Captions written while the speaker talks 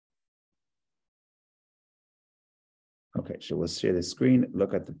Okay, so we'll share the screen,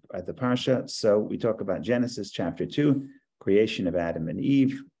 look at the Parsha. So we talk about Genesis chapter 2, creation of Adam and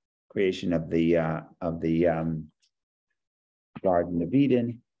Eve, creation of the Garden of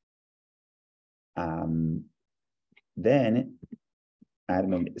Eden. Then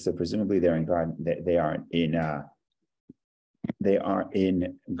Adam and so presumably they're in garden. They are in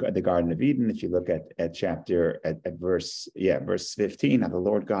the Garden of Eden. If you look at verse 15, now the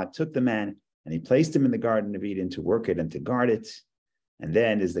Lord God took the man and he placed him in the Garden of Eden to work it and to guard it. And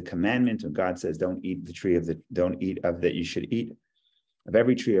then is the commandment when God says, don't eat you should eat of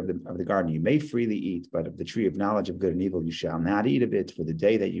every tree of the garden. You may freely eat, but of the tree of knowledge of good and evil, you shall not eat of it. For the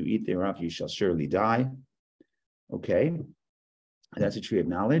day that you eat thereof, you shall surely die. Okay. That's a tree of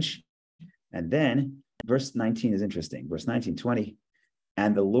knowledge. And then verse 19 is interesting. Verse 19, 20.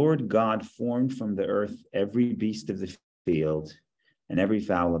 And the Lord God formed from the earth every beast of the field and every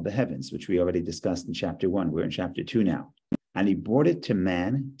fowl of the heavens, which we already discussed in chapter 1. We're in chapter 2 now. And he brought it to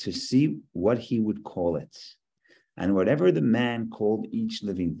man to see what he would call it. And whatever the man called each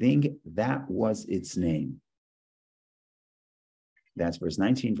living thing, that was its name. That's verse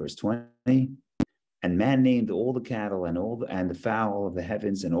 19, verse 20. And man named all the cattle and the fowl of the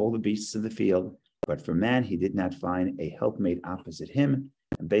heavens and all the beasts of the field. But for man, he did not find a helpmate opposite him.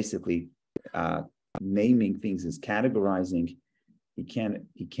 And basically, naming things is categorizing. He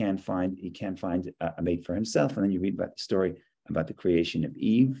can't find a mate for himself. And then you read about the story about the creation of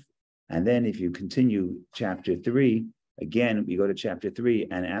Eve. And then if you continue chapter 3, again, we go to chapter 3,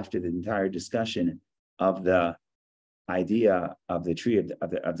 and after the entire discussion of the idea of the tree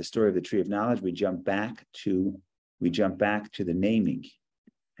of the story of the tree of knowledge, we jump back to the naming.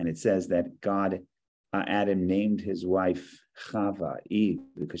 And it says that Adam named his wife Chava, Eve,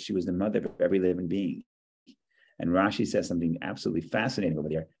 because she was the mother of every living being. And Rashi says something absolutely fascinating over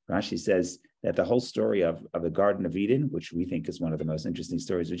there. Rashi says that the whole story of the Garden of Eden, which we think is one of the most interesting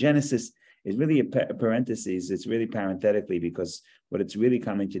stories of Genesis, is really a parenthesis. It's really parenthetically, because what it's really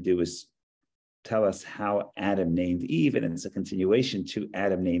coming to do is tell us how Adam named Eve, and it's a continuation to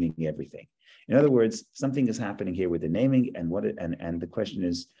Adam naming everything. In other words, something is happening here with the naming, and the question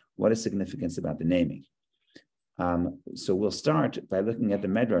is, what is significance about the naming? So we'll start by looking at the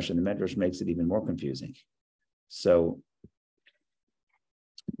Medrash, and the Medrash makes it even more confusing. So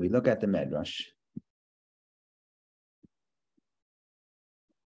we look at the Medrash.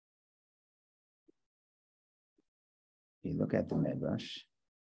 You look at the Medrash.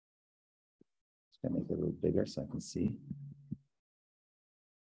 Just gonna make it a little bigger so I can see.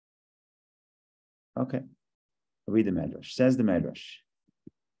 Okay. I'll read the Medrash. Says the Medrash.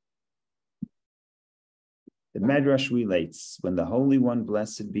 The Medrash relates, when the Holy One,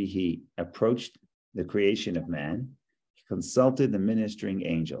 blessed be He, approached the creation of man, he consulted the ministering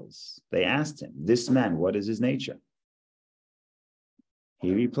angels. They asked him, this man, what is his nature?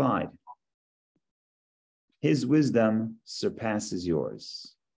 He replied, his wisdom surpasses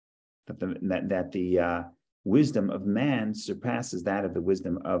yours. That the wisdom of man surpasses that of the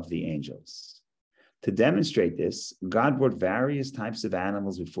wisdom of the angels. To demonstrate this, God brought various types of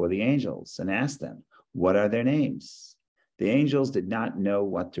animals before the angels and asked them, what are their names? The angels did not know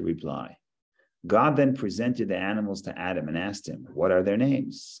what to reply. God then presented the animals to Adam and asked him, what are their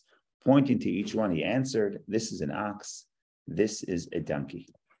names? Pointing to each one, he answered, this is an ox, this is a donkey.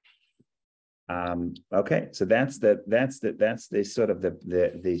 Okay, so that's the sort of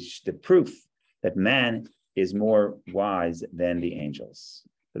the proof that man is more wise than the angels.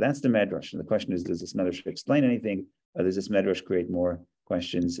 So that's the Medrash. And the question is, does this Medrash explain anything, or does this Medrash create more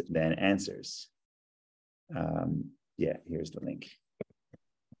questions than answers? Here's the link.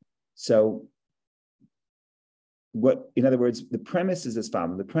 So in other words, the premise is as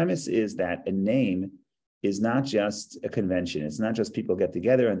follows. The premise is that a name is not just a convention. It's not just people get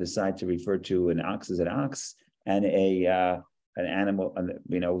together and decide to refer to an ox as an ox and an animal,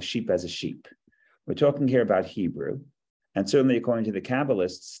 sheep as a sheep. We're talking here about Hebrew. And certainly according to the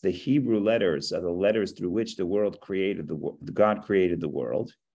Kabbalists, the Hebrew letters are the letters through which God created the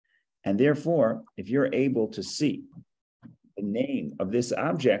world. And therefore, if you're able to see the name of this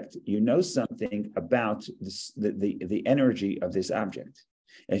object, you know something about the energy of this object.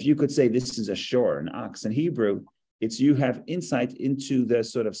 If you could say this is a shor, an ox in Hebrew, you have insight into the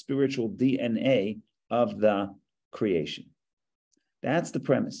sort of spiritual DNA of the creation. That's the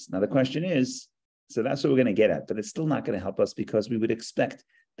premise. Now the question is, so that's what we're going to get at, but it's still not going to help us, because we would expect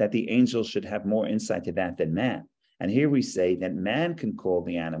that the angels should have more insight to that than man. And here we say that man can call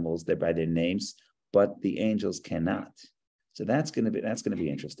the animals by their names, but the angels cannot. So that's going to be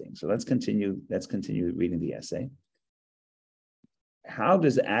interesting. So let's continue reading the essay. How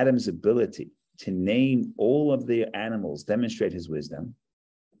does Adam's ability to name all of the animals, demonstrate his wisdom.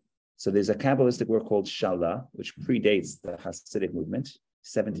 So there's a Kabbalistic word called Shalah, which predates the Hasidic movement,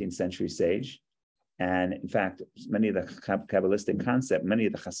 17th century sage. And in fact, many of the Kabbalistic concepts, many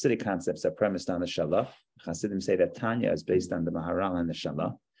of the Hasidic concepts are premised on the Shalah. Hasidim say that Tanya is based on the Maharal and the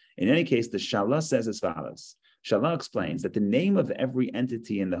Shalah. In any case, the Shalah says as follows. Shalah explains that the name of every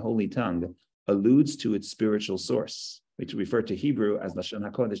entity in the Holy Tongue alludes to its spiritual source, which we refer to Hebrew as Lashon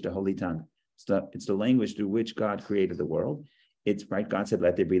HaKodesh, the Holy Tongue. It's the language through which God created the world. It's right. God said,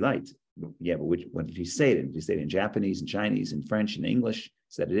 "Let there be light." Yeah, but what did he say it in? Did he say it in Japanese, in Chinese, in French, in English? He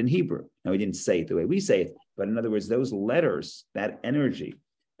said it in Hebrew. Now, he didn't say it the way we say it, but in other words, those letters, that energy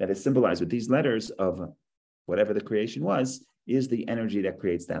that is symbolized with these letters of whatever the creation was, is the energy that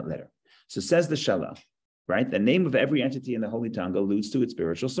creates that letter. So says the Shalah, right? The name of every entity in the Holy Tongue alludes to its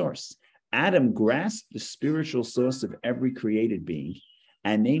spiritual source. Adam grasped the spiritual source of every created being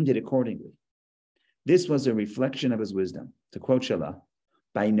and named it accordingly. This was a reflection of his wisdom. To quote Shalah,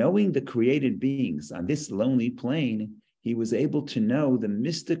 by knowing the created beings on this lonely plane, he was able to know the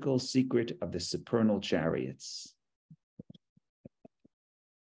mystical secret of the supernal chariots.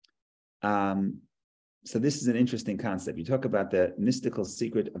 So this is an interesting concept. You talk about the mystical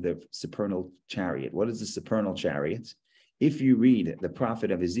secret of the supernal chariot. What is the supernal chariot? If you read the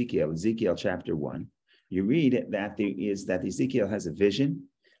prophet of Ezekiel, Ezekiel chapter 1, you read that Ezekiel has a vision,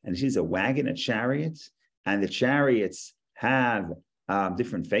 and he sees a wagon, a chariot, and the chariots have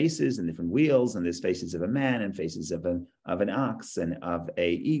different faces and different wheels, and there's faces of a man and faces of an ox and of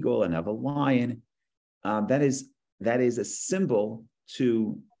a eagle and of a lion. That is a symbol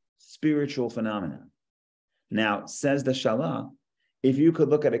to spiritual phenomena. Now, says the Shalah, if you could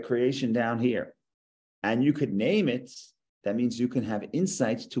look at a creation down here and you could name it, that means you can have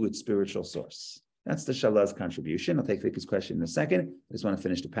insight to its spiritual source. That's the Shalah's contribution. I'll take Vicky's question in a second. I just want to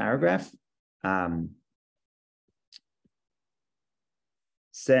finish the paragraph. And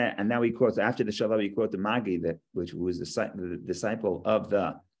now we quote, after the Shalah, we quote the Magi, which was the disciple of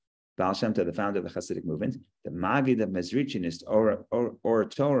the Baal Shem Tov, the founder of the Hasidic movement. The Magi, the Mezritchinist, or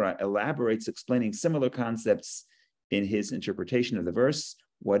Torah, elaborates explaining similar concepts in his interpretation of the verse.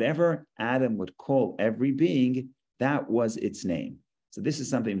 Whatever Adam would call every being, that was its name. So this is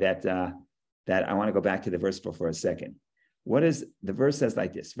something that I want to go back to the verse for a second. What is the verse says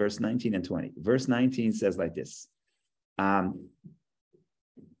like this? Verse 19 and 20. Verse 19 says like this.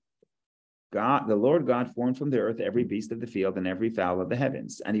 God, the Lord God formed from the earth every beast of the field and every fowl of the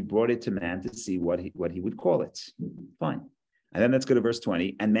heavens, and he brought it to man to see what he would call it. Fine. And then let's go to verse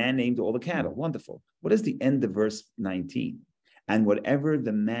 20. And man named all the cattle. Wonderful. What is the end of verse 19? And whatever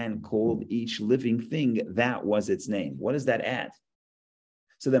the man called each living thing, that was its name. What does that add?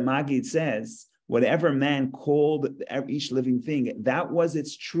 So the Maggid says, whatever man called each living thing, that was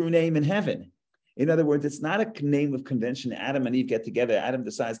its true name in heaven. In other words, it's not a name of convention. Adam and Eve get together. Adam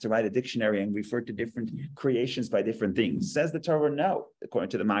decides to write a dictionary and refer to different creations by different things. Says the Torah, no, according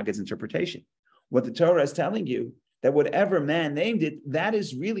to the Maggid's interpretation. What the Torah is telling you, that whatever man named it, that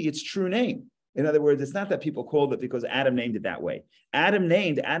is really its true name. In other words, it's not that people called it because Adam named it that way. Adam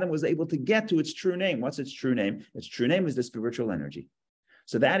was able to get to its true name. What's its true name? Its true name is the spiritual energy.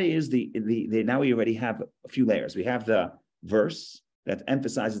 So that is now we already have a few layers. We have the verse that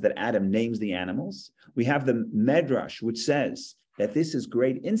emphasizes that Adam names the animals. We have the Medrash, which says that this is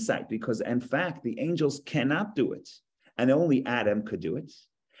great insight because, in fact, the angels cannot do it, and only Adam could do it.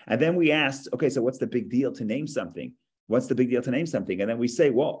 And then we asked, okay, so what's the big deal to name something? What's the big deal to name something? And then we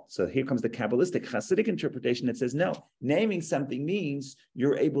say, well, so here comes the Kabbalistic Hasidic interpretation that says, no, naming something means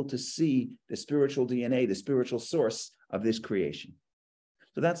you're able to see the spiritual DNA, the spiritual source of this creation.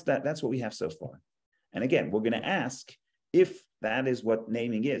 So that's what we have so far. And again, we're going to ask, if that is what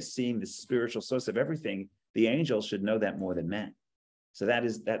naming is, seeing the spiritual source of everything, the angels should know that more than man. So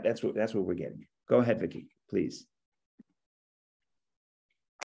that's what we're getting. Go ahead, Vicky, please.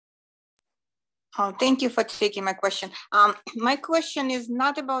 Oh, thank you for taking my question. My question is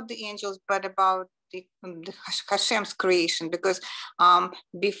not about the angels, but about the Hashem's creation, because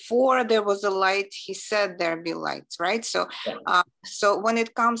before there was a light, he said there be lights, right? So, so when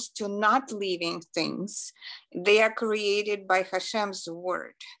it comes to not living things, they are created by Hashem's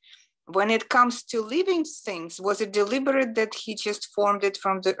word. When it comes to living things, was it deliberate that he just formed it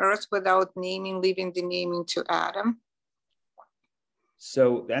from the earth without leaving the naming to Adam?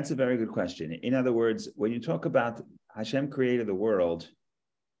 So that's a very good question. In other words, when you talk about Hashem created the world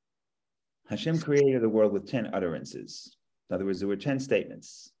with 10 utterances. In other words, there were 10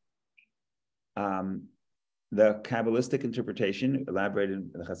 statements. The Kabbalistic interpretation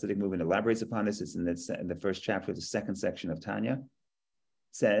elaborated, the Hasidic movement elaborates upon this. It's in the first chapter of the second section of Tanya.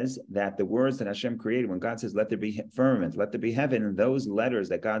 says that the words that Hashem created, when God says, let there be firmament, let there be heaven, those letters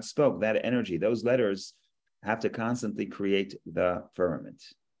that God spoke, that energy, those letters have to constantly create the firmament.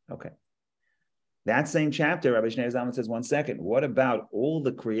 Okay. That same chapter, Rabbi Shneur Zalman says, 1 second, what about all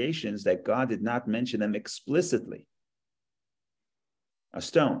the creations that God did not mention them explicitly? A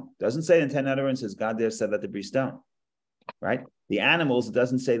stone. Doesn't say in 10 utterances, God there said, let there be stone, right? The animals, it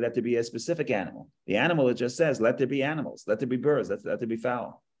doesn't say let there be a specific animal. The animal, it just says, let there be animals, let there be birds, let there be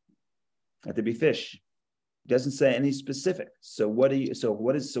fowl, let there be fish. It doesn't say any specific. So what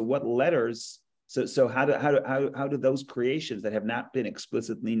letters, how do those creations that have not been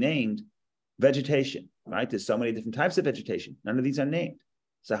explicitly named, vegetation, right? There's so many different types of vegetation. None of these are named.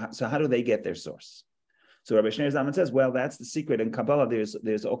 So how do they get their source? So Rabbi Shneur Zalman says, well, that's the secret. In Kabbalah,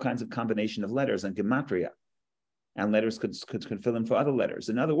 there's all kinds of combination of letters and gematria. And letters could fill in for other letters.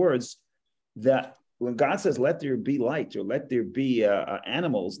 In other words, that when God says, let there be light, or let there be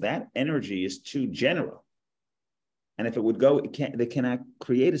animals, that energy is too general. And if it would go, they cannot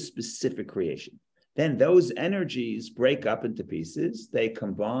create a specific creation. Then those energies break up into pieces. They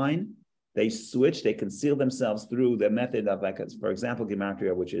combine, they switch, they conceal themselves through the method of, like, for example,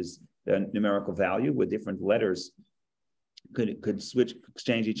 gematria, which is the numerical value, with different letters could switch,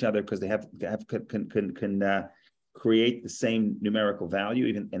 exchange each other, because they can create the same numerical value,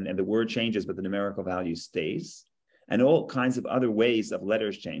 even and the word changes, but the numerical value stays, and all kinds of other ways of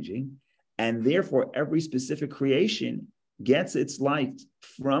letters changing. And therefore, every specific creation gets its light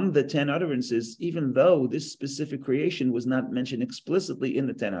from the 10 utterances, even though this specific creation was not mentioned explicitly in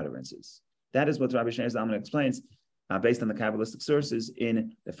the 10 utterances. That is what Rabbi Shneur Zalman explains based on the Kabbalistic sources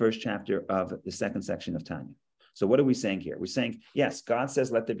in the first chapter of the second section of Tanya. So what are we saying here? We're saying, yes, God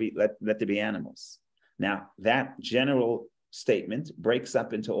says, let there be animals. Now, that general statement breaks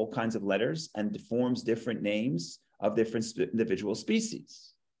up into all kinds of letters and forms different names of different individual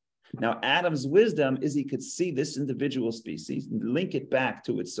species. Now, Adam's wisdom is he could see this individual species and link it back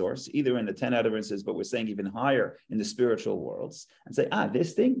to its source, either in the 10 utterances, but we're saying even higher in the spiritual worlds, and say,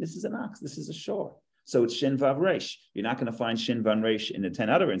 this is an ox, this is a shore. So it's Shin Vav Resh. You're not going to find Shin Vav Resh in the 10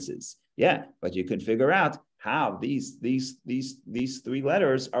 utterances. Yeah, but you can figure out how these three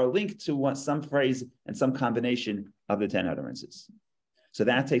letters are linked to some phrase and some combination of the 10 utterances. So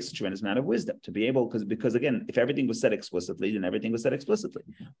that takes a tremendous amount of wisdom to be able, because again, if everything was said explicitly, then everything was said explicitly.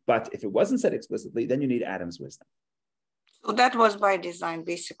 But if it wasn't said explicitly, then you need Adam's wisdom. So that was by design,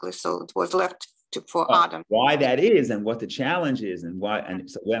 basically. So it was left for Adam. Why that is, and what the challenge is, and why,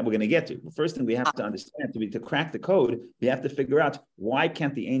 and so we're going to get to. The first thing we have to understand, to crack the code, we have to figure out, why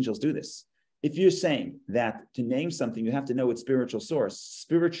can't the angels do this? If you're saying that to name something, you have to know its spiritual source.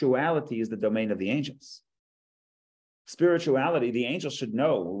 Spirituality is the domain of the angels. Spirituality, the angels should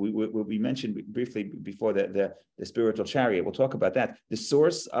know. We mentioned briefly before the spiritual chariot. We'll talk about that. The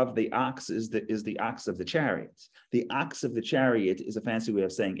source of the ox is the ox of the chariot. The ox of the chariot is a fancy way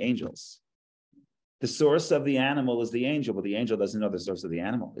of saying angels. The source of the animal is the angel, but the angel doesn't know the source of the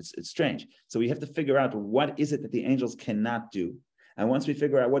animal. It's strange. So we have to figure out, what is it that the angels cannot do? And once we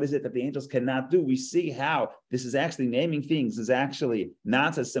figure out what is it that the angels cannot do, we see how this is actually, naming things is actually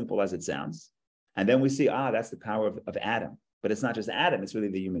not as simple as it sounds. And then we see, that's the power of Adam. But it's not just Adam, it's really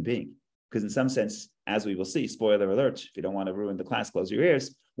the human being. Because in some sense, as we will see, spoiler alert, if you don't want to ruin the class, close your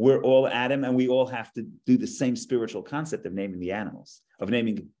ears, we're all Adam, and we all have to do the same spiritual concept of naming the animals, of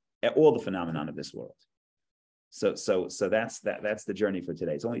naming all the phenomenon of this world. So that's the journey for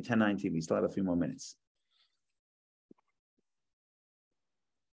today. It's only 10:19. We still have a few more minutes.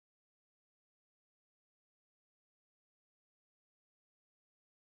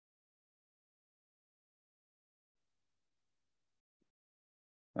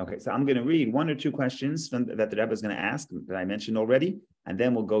 Okay, so I'm going to read one or two questions that the Rebbe is going to ask that I mentioned already, and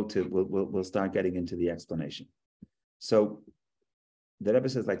then we'll start getting into the explanation. So the Rebbe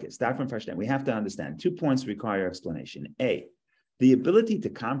says like this: start from Verstehen. We have to understand 2 points require explanation. A, the ability to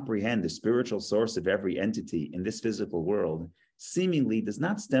comprehend the spiritual source of every entity in this physical world seemingly does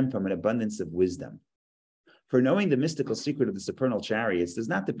not stem from an abundance of wisdom. For knowing the mystical secret of the supernal chariots does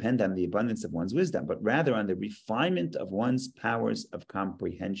not depend on the abundance of one's wisdom, but rather on the refinement of one's powers of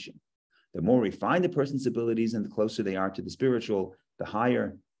comprehension. The more refined the person's abilities and the closer they are to the spiritual, the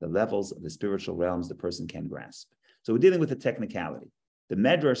higher the levels of the spiritual realms the person can grasp. So we're dealing with a technicality. The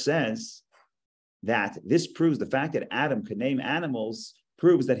Medrash says that this proves the fact that Adam could name animals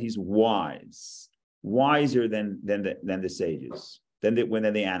proves that he's wise, wiser than the sages. Then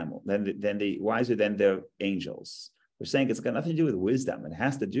the animal, then the wiser than the angels. We're saying it's got nothing to do with wisdom. It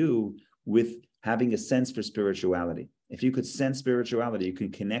has to do with having a sense for spirituality. If you could sense spirituality, you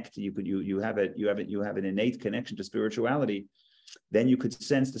can connect. You have an innate connection to spirituality. then you could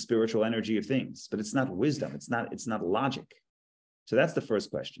sense the spiritual energy of things. But it's not wisdom. It's not logic. So that's the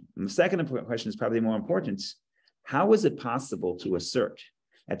first question. And the second question is probably more important. How is it possible to assert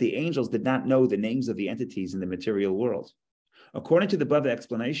that the angels did not know the names of the entities in the material world? According to the above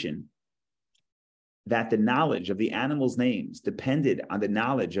explanation, that the knowledge of the animals' names depended on the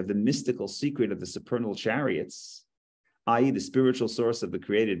knowledge of the mystical secret of the supernal chariots, i.e., the spiritual source of the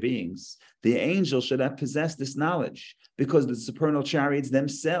created beings, the angels should have possessed this knowledge because the supernal chariots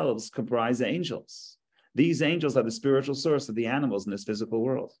themselves comprise angels. These angels are the spiritual source of the animals in this physical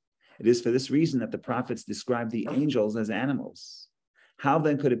world. It is for this reason that the prophets describe the angels as animals. How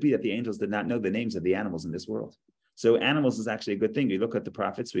then could it be that the angels did not know the names of the animals in this world? So animals is actually a good thing. You look at the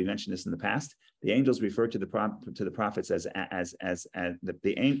prophets. We mentioned this in the past. The angels refer to the prophets the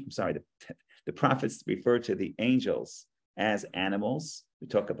prophets refer to the angels as animals. We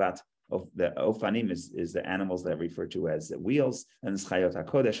talk about the Ophanim is the animals that are referred to as the wheels, and the Chayot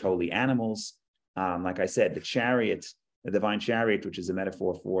HaKodesh, holy animals. Like I said, the chariot, the divine chariot, which is a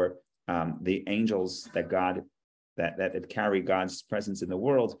metaphor for the angels that carry God's presence in the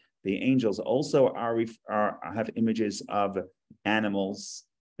world. The angels also have images of animals.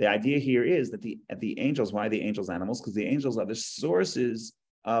 The idea here is that the angels, why the angels animals? Because the angels are the sources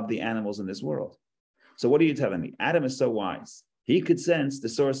of the animals in this world. So what are you telling me? Adam is so wise. He could sense the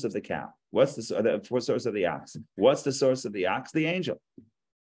source of the cow. What's the source of the ox? What's the source of the ox? The angel.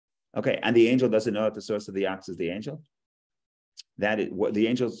 Okay, and the angel doesn't know that the source of the ox is the angel? That is what the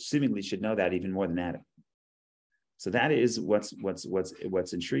angel seemingly should know that even more than Adam. So that is what's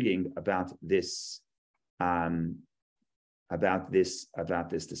intriguing about this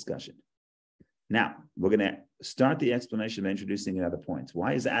discussion. Now we're going to start the explanation by introducing another point.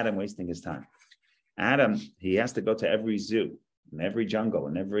 Why is Adam wasting his time? Adam, he has to go to every zoo and every jungle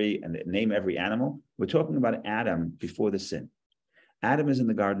and name every animal. We're talking about Adam before the sin. Adam is in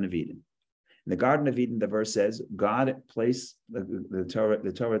the Garden of Eden. In the Garden of Eden, the verse says, the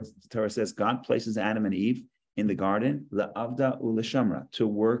Torah says, God places Adam and Eve in the garden, la'avda u'l'shamra, to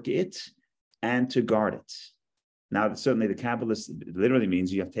work it and to guard it. Now, certainly the Kabbalist literally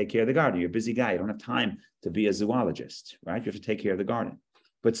means you have to take care of the garden. You're a busy guy. You don't have time to be a zoologist, right? You have to take care of the garden.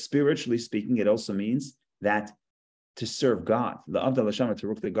 But spiritually speaking, it also means that to serve God, la'avda u'l'shamra, to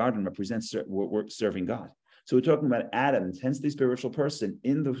work the garden represents serving God. So we're talking about Adam, intensely spiritual person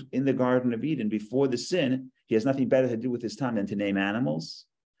in the Garden of Eden before the sin. He has nothing better to do with his time than to name animals.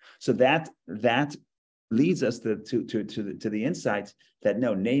 So that leads us to the insight that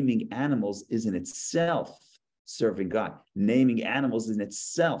no, naming animals is in itself serving God. Naming animals in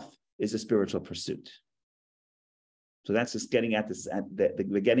itself is a spiritual pursuit. So that's just getting at this.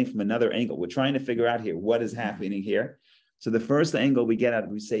 We're getting from another angle. We're trying to figure out here what is happening here. So the first angle we get at,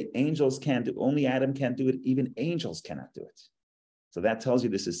 we say angels can't do, only Adam can't do it, even angels cannot do it. So that tells you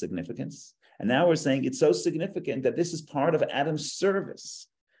this is significance. And now we're saying it's so significant that this is part of Adam's service.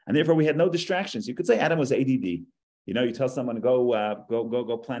 And therefore we had no distractions. You could say Adam was ADD. You know, you tell someone to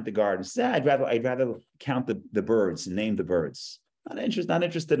go plant the garden. Say, I'd rather count the birds and name the birds. Not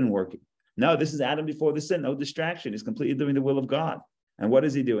interested in working. No, this is Adam before the sin, no distraction. He's completely doing the will of God. And what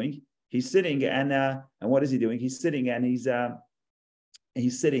is he doing? He's sitting and what is he doing? He's sitting and he's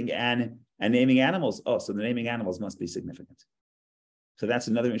sitting and naming animals. Oh, so the naming animals must be significant. So that's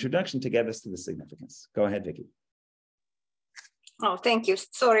another introduction to get us to the significance. Go ahead, Vicky. Oh, thank you.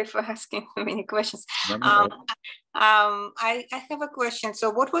 Sorry for asking so many questions. I have a question. So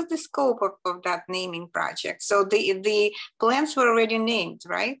what was the scope of that naming project? So the plants were already named,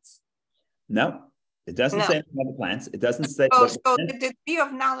 right? No. It doesn't say anything about the plants. It doesn't say. So the tree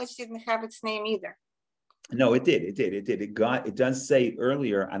of knowledge didn't have its name either. No, it did. It does say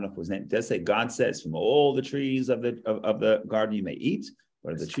earlier. I don't know if it was named. It does say God says, from all the trees of the garden you may eat,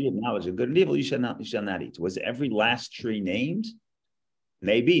 but the tree of knowledge of good and evil you shall not eat. Was every last tree named?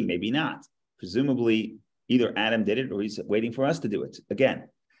 Maybe, maybe not. Presumably, either Adam did it or he's waiting for us to do it. Again,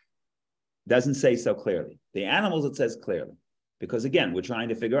 doesn't say so clearly. The animals it says clearly. Because again, we're trying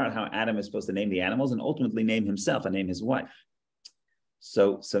to figure out how Adam is supposed to name the animals and ultimately name himself and name his wife.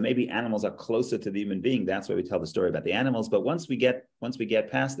 So maybe animals are closer to the human being. That's why we tell the story about the animals. But once we get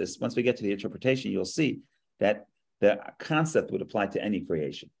past this, once we get to the interpretation, you'll see that the concept would apply to any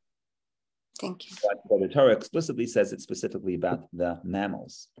creation. Thank you. But the Torah explicitly says it specifically about the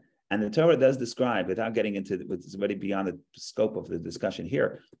mammals. And the Torah does describe, without getting into what's already beyond the scope of the discussion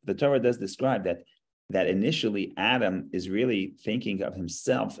here, the Torah does describe that initially Adam is really thinking of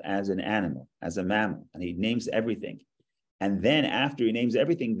himself as an animal, as a mammal, and he names everything. And then after he names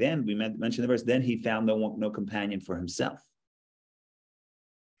everything, then we mentioned the verse, then he found no companion for himself.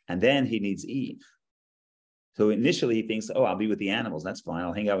 And then he needs Eve. So initially he thinks, oh, I'll be with the animals. That's fine.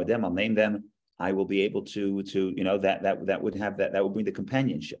 I'll hang out with them. I'll name them. I will be able to that would bring the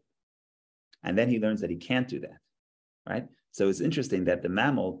companionship. And then he learns that he can't do that, right? So it's interesting that the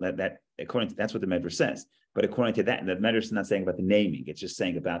mammal, that according to, that's what the Medrash says. But according to that, the Medrash is not saying about the naming. It's just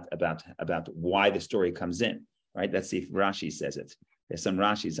saying about why the story comes in, right? Let's see if Rashi says it. There's some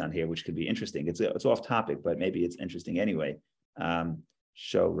Rashis on here, which could be interesting. It's off topic, but maybe it's interesting anyway.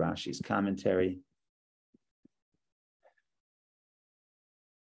 Show Rashi's commentary.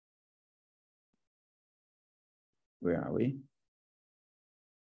 Where are we?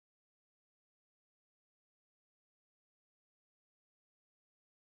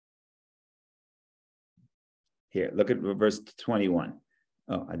 Here, look at verse 21.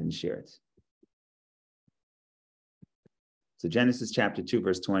 Oh, I didn't share it. So Genesis chapter 2,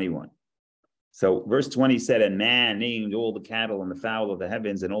 verse 21. So verse 20 said, and man named all the cattle and the fowl of the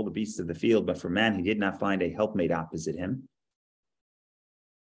heavens and all the beasts of the field, but for man he did not find a helpmate opposite him.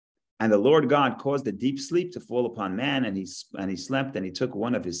 And the Lord God caused a deep sleep to fall upon man, and he slept, and he took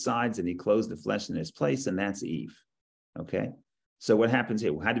one of his sides, and he closed the flesh in his place, and that's Eve. Okay? So what happens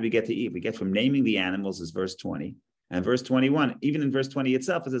here? How did we get to Eve? We get from naming the animals, is verse 20. And verse 21, even in verse 20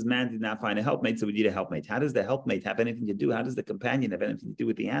 itself, it says, man did not find a helpmate, so we need a helpmate. How does the helpmate have anything to do? How does the companion have anything to do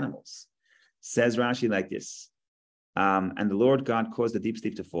with the animals? Says Rashi like this. And the Lord God caused the deep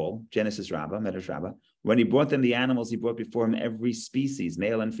sleep to fall, Genesis Rabbah, Medrash Rabbah. When he brought them the animals, he brought before him every species,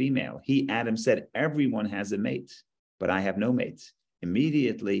 male and female. He, Adam, said, everyone has a mate, but I have no mate.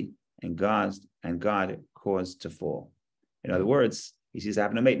 Immediately, and God caused to fall. In other words, he says, I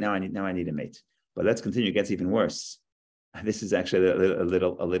have no mate, now I need a mate. But let's continue, it gets even worse. This is actually a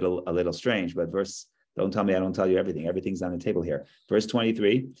little strange, but don't tell me I don't tell you everything. Everything's on the table here. Verse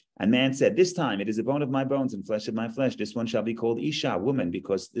 23, and man said, this time it is a bone of my bones and flesh of my flesh. This one shall be called Isha, woman,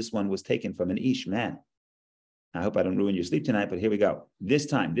 because this one was taken from an Ish, man. I hope I don't ruin your sleep tonight, but here we go. This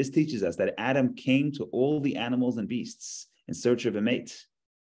time, this teaches us that Adam came to all the animals and beasts in search of a mate.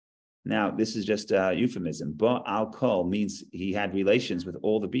 Now, this is just a euphemism. Ba'al kol means he had relations with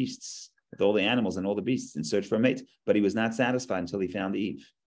all the beasts, with all the animals and all the beasts in search for a mate, but he was not satisfied until he found Eve.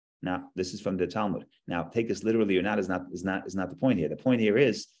 Now, this is from the Talmud. Now, take this literally or not is not the point here. The point here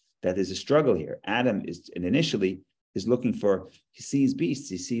is that there's a struggle here. Adam initially is looking for, he sees beasts,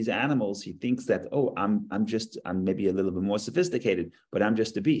 he sees animals, he thinks that, oh, I'm maybe a little bit more sophisticated, but I'm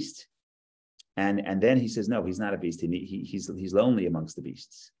just a beast. And then he says, no, he's not a beast. He's lonely amongst the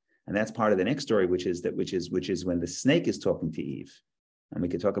beasts. And that's part of the next story, which is when the snake is talking to Eve. And we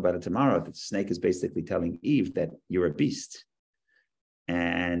could talk about it tomorrow. The snake is basically telling Eve that you're a beast.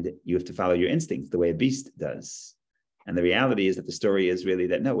 And you have to follow your instincts the way a beast does. And the reality is that the story is really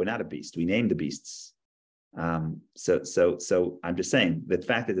that, no, we're not a beast. We named the beasts. So I'm just saying the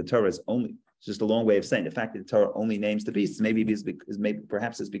fact that the Torah is only, it's just a long way of saying the fact that the Torah only names the beasts,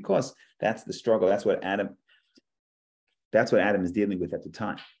 perhaps it's because that's the struggle. That's what Adam is dealing with at the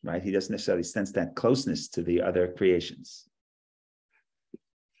time, right? He doesn't necessarily sense that closeness to the other creations.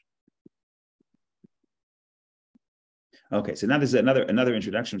 Okay, so now there's another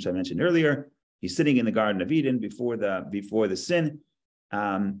introduction which I mentioned earlier. He's sitting in the Garden of Eden before the sin.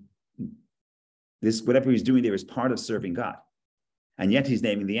 This whatever he's doing there is part of serving God, and yet he's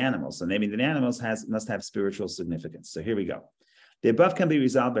naming the animals. So naming the animals must have spiritual significance. So here we go. The above can be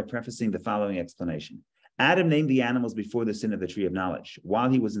resolved by prefacing the following explanation. Adam named the animals before the sin of the tree of knowledge, while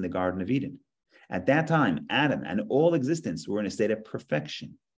he was in the Garden of Eden. At that time, Adam and all existence were in a state of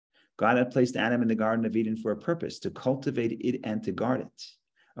perfection. God had placed Adam in the Garden of Eden for a purpose, to cultivate it and to guard it.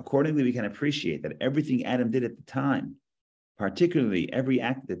 Accordingly, we can appreciate that everything Adam did at the time, particularly every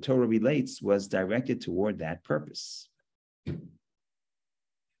act that Torah relates, was directed toward that purpose.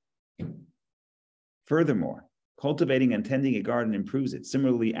 Furthermore, cultivating and tending a garden improves it.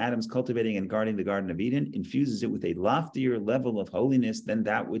 Similarly, Adam's cultivating and guarding the Garden of Eden infuses it with a loftier level of holiness than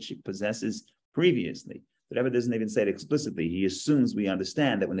that which it possesses previously. The Rebbe doesn't even say it explicitly. He assumes we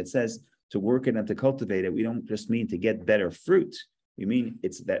understand that when it says to work it and to cultivate it, we don't just mean to get better fruit. We mean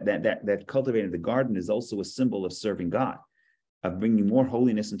it's that cultivating the garden is also a symbol of serving God, of bringing more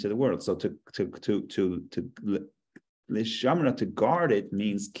holiness into the world. So to guard it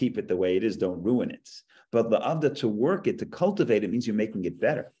means keep it the way it is, don't ruin it. But the to work it, to cultivate it, means you're making it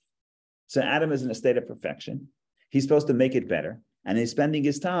better. So Adam is in a state of perfection. He's supposed to make it better, and he's spending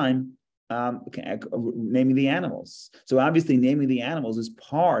his time naming the animals. So obviously naming the animals is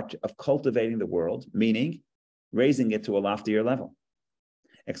part of cultivating the world, meaning raising it to a loftier level.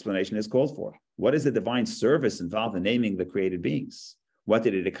 Explanation is called for. What is the divine service involved in naming the created beings? What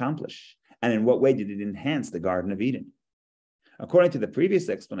did it accomplish? And in what way did it enhance the Garden of Eden? According to the previous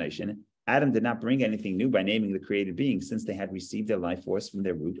explanation, Adam did not bring anything new by naming the created beings, since they had received their life force from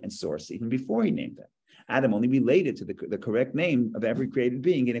their root and source even before he named them. Adam only related to the correct name of every created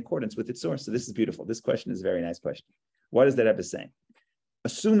being in accordance with its source. So this is beautiful. This question is a very nice question. What is that Rebbe saying?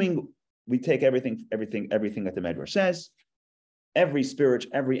 Assuming we take everything that the Medrash says, every spirit,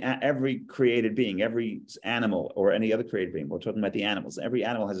 every created being, every animal or any other created being, we're talking about the animals, every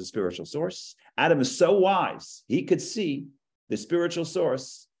animal has a spiritual source. Adam is so wise, he could see the spiritual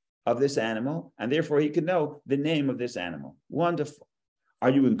source of this animal, and therefore he could know the name of this animal. Wonderful. Are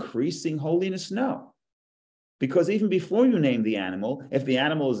you increasing holiness? No. Because even before you name the animal, if the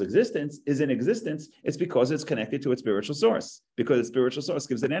animal is in existence, it's because it's connected to its spiritual source, because its spiritual source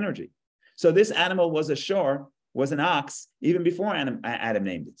gives it energy. So this animal was an ox, even before Adam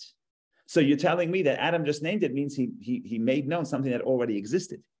named it. So you're telling me that Adam just named it means he made known something that already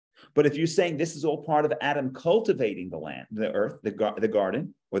existed. But if you're saying this is all part of Adam cultivating the land, the earth, the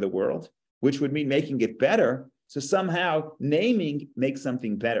garden, or the world, which would mean making it better, so somehow naming makes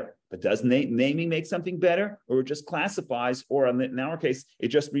something better. But does naming make something better, or it just classifies, or in our case, it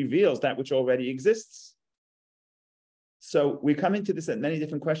just reveals that which already exists? So we come into this at many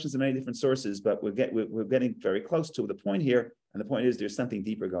different questions and many different sources, but we're getting very close to the point here. And the point is there's something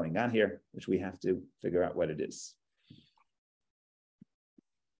deeper going on here, which we have to figure out what it is.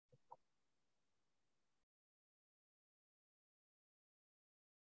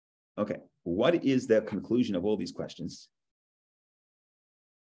 Okay, what is the conclusion of all these questions?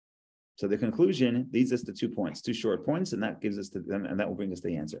 So the conclusion leads us to 2 points, 2 short points, and that gives us and that will bring us to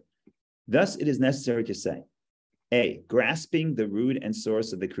the answer. Thus, it is necessary to say, A, grasping the root and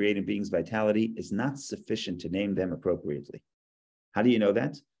source of the created being's vitality is not sufficient to name them appropriately. How do you know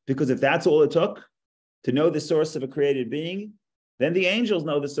that? Because if that's all it took to know the source of a created being, then the angels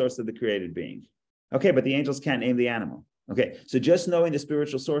know the source of the created being. Okay, but the angels can't name the animal. Okay, so just knowing the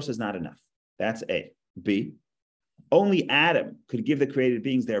spiritual source is not enough. That's A. B, only Adam could give the created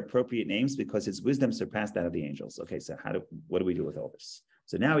beings their appropriate names because his wisdom surpassed that of the angels. Okay, so what do we do with all this?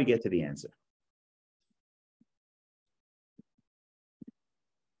 So now we get to the answer.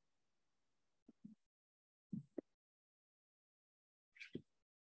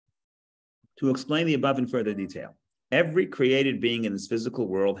 To explain the above in further detail, every created being in this physical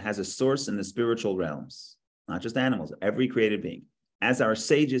world has a source in the spiritual realms, not just animals, every created being. As our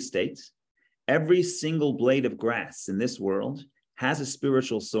sages state, every single blade of grass in this world has a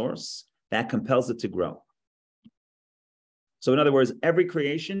spiritual source that compels it to grow. So in other words, every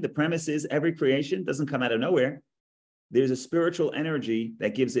creation, the premise is every creation doesn't come out of nowhere. There's a spiritual energy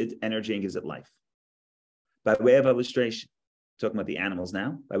that gives it energy and gives it life. By way of illustration, talking about the animals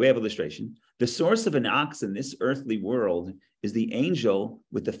now, by way of illustration, the source of an ox in this earthly world is the angel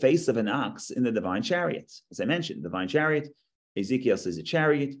with the face of an ox in the divine chariot. As I mentioned, the divine chariot, Ezekiel sees a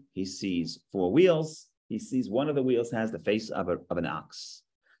chariot, he sees 4 wheels, he sees one of the wheels has the face of an ox.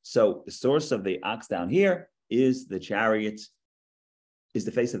 So the source of the ox down here is the chariot, is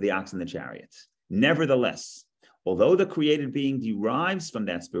the face of the ox in the chariot. Nevertheless, although the created being derives from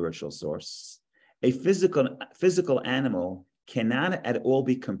that spiritual source, a physical animal cannot at all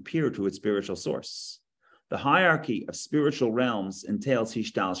be compared to its spiritual source. The hierarchy of spiritual realms entails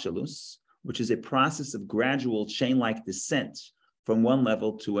hishtalshelus, which is a process of gradual chain-like descent from one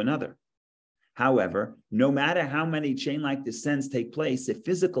level to another. However, no matter how many chain-like descents take place, a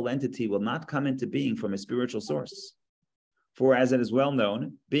physical entity will not come into being from a spiritual source. For as it is well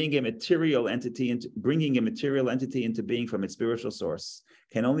known, bringing a material entity into being from its spiritual source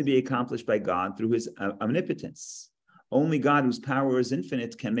can only be accomplished by God through his omnipotence. Only God, whose power is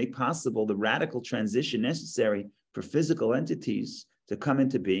infinite, can make possible the radical transition necessary for physical entities to come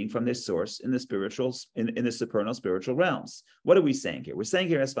into being from their source in the supernal spiritual realms. What are we saying here? We're saying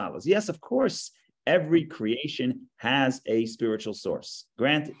here as follows. Yes, of course, every creation has a spiritual source.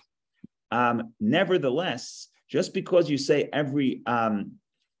 Granted. Nevertheless, just because you say every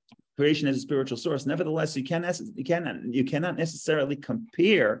creation has a spiritual source, nevertheless, you cannot necessarily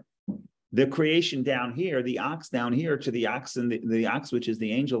compare the creation down here, the ox down here, to the ox and the ox, which is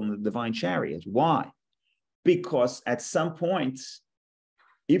the angel in the divine chariot. Why? Because at some point,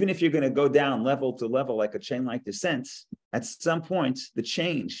 even if you're going to go down level to level like a chain-like descent, at some point, the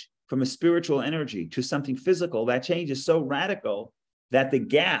change from a spiritual energy to something physical, that change is so radical that the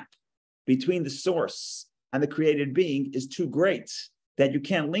gap between the source and the created being is too great that you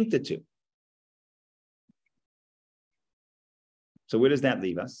can't link the two. So where does that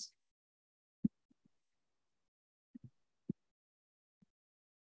leave us?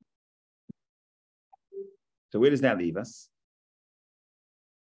 So where does that leave us?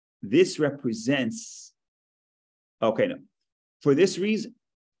 This represents, for this reason,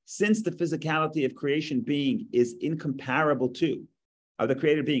 since the physicality of creation being is incomparable to, of the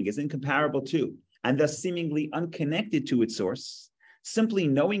created being is incomparable to, and thus seemingly unconnected to its source, simply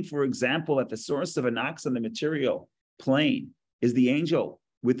knowing, for example, that the source of an ox on the material plane is the angel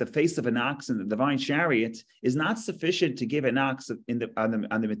with the face of an ox in the divine chariot is not sufficient to give an ox on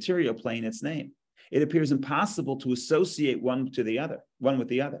the material plane its name. It appears impossible to associate one with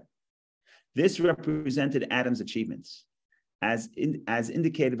the other. This represented Adam's achievements. As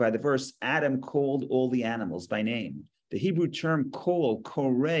indicated by the verse, Adam called all the animals by name. The Hebrew term kol,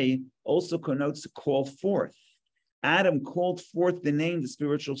 koreh, also connotes to call forth. Adam called forth the name, the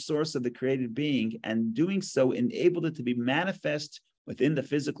spiritual source of the created being, and doing so enabled it to be manifest within the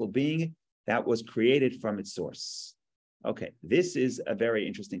physical being that was created from its source. Okay, this is a very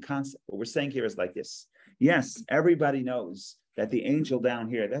interesting concept. What we're saying here is like this. Yes, everybody knows that the angel down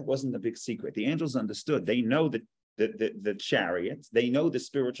here, that wasn't a big secret. The angels understood. They know that the chariot, they know the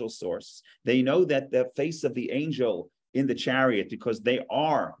spiritual source. They know that the face of the angel in the chariot, because they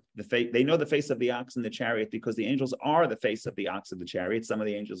are the face, they know the face of the ox in the chariot because the angels are the face of the ox of the chariot. Some of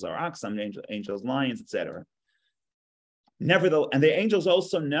the angels are ox, some angels lions, etc. Nevertheless, and the angels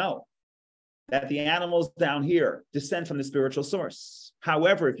also know that the animals down here descend from the spiritual source.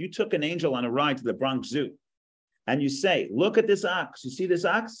 However, if you took an angel on a ride to the Bronx Zoo and you say, look at this ox, you see this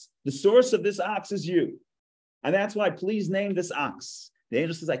ox? The source of this ox is you. And that's why, please name this ox. The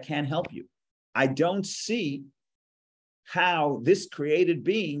angel says, I can't help you. I don't see how this created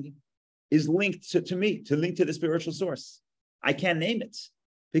being is linked to me, to link to the spiritual source. I can't name it,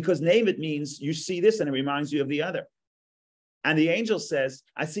 because name it means you see this and it reminds you of the other. And the angel says,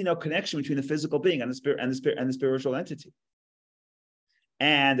 I see no connection between the physical being and the spiritual entity.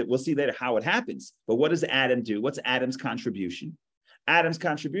 And we'll see later how it happens. But what does Adam do? What's Adam's contribution? Adam's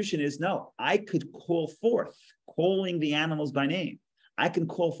contribution is, no, I could call forth, calling the animals by name. I can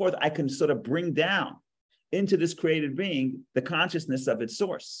call forth, I can sort of bring down into this created being the consciousness of its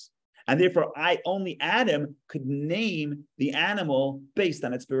source. And therefore, only Adam could name the animal based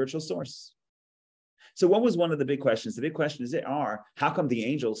on its spiritual source. So what was one of the big questions? The big questions are, how come the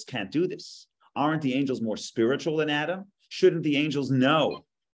angels can't do this? Aren't the angels more spiritual than Adam? Shouldn't the angels know?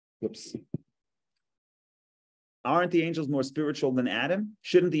 Whoops. Aren't the angels more spiritual than Adam?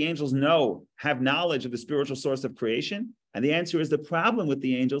 Shouldn't the angels have knowledge of the spiritual source of creation? And the answer is, the problem with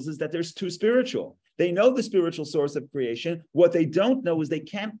the angels is that they're too spiritual. They know the spiritual source of creation. What they don't know is they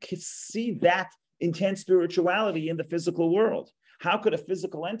can't see that intense spirituality in the physical world. How could a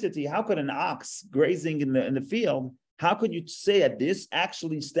physical entity, how could an ox grazing in the field, how could you say that this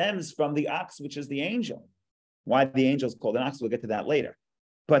actually stems from the ox, which is the angel? Why the angel is called an ox, we'll get to that later.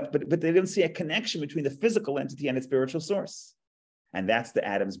 But they didn't see a connection between the physical entity and its spiritual source. And that's the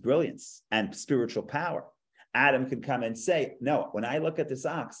Adam's brilliance and spiritual power. Adam could come and say, no, when I look at this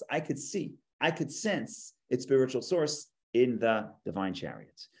ox, I could sense its spiritual source in the divine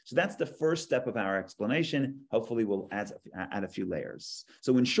chariot. So that's the first step of our explanation. Hopefully we'll add a few layers.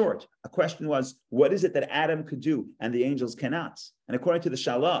 So in short, a question was, what is it that Adam could do and the angels cannot? And according to the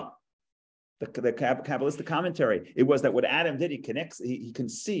Shalom, the Kabbalistic commentary, it was that what Adam did, he can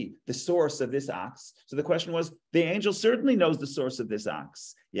see the source of this ox. So the question was, the angel certainly knows the source of this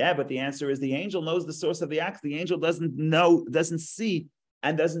ox. Yeah, but the answer is the angel knows the source of the ox. The angel doesn't see,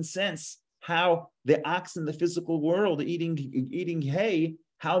 and doesn't sense how the ox in the physical world eating hay,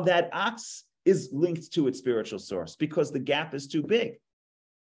 how that ox is linked to its spiritual source, because the gap is too big.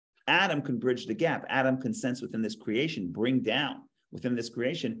 Adam can bridge the gap. Adam can sense within this creation, bring down within this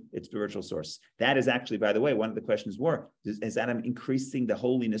creation its spiritual source. That is actually, by the way, one of the questions is Adam increasing the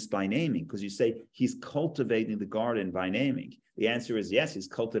holiness by naming? Because you say he's cultivating the garden by naming. The answer is yes, he's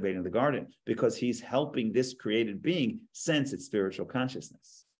cultivating the garden because he's helping this created being sense its spiritual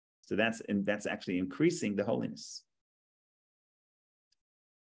consciousness. So that's actually increasing the holiness.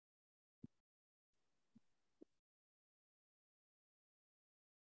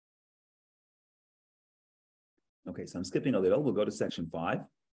 Okay, so I'm skipping a little. We'll go to section 5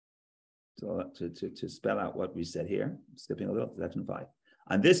 to spell out what we said here. I'm skipping a little to section 5.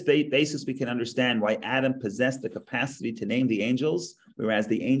 On this basis, we can understand why Adam possessed the capacity to name the angels, whereas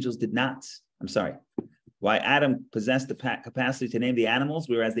the angels did not. Why Adam possessed the capacity to name the animals,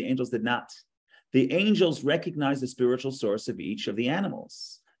 whereas the angels did not. The angels recognized the spiritual source of each of the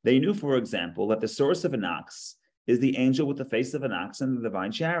animals. They knew, for example, that the source of an ox is the angel with the face of an ox in the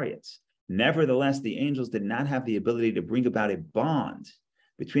divine chariot. Nevertheless, the angels did not have the ability to bring about a bond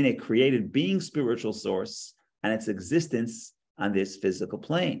between a created being's spiritual source and its existence on this physical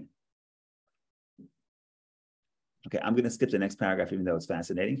plane. Okay, I'm going to skip the next paragraph, even though it's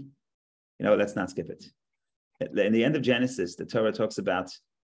fascinating. Let's not skip it. In the end of Genesis, the Torah talks about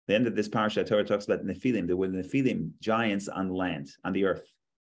The end of this parasha, Torah talks about Nephilim. There were Nephilim, giants on land, on the earth.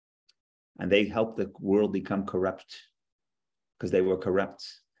 And they helped the world become corrupt because they were corrupt.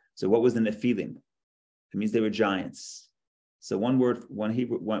 So what was the Nephilim? It means they were giants. So one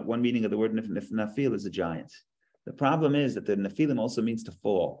meaning of the word Nephil is a giant. The problem is that the Nephilim also means to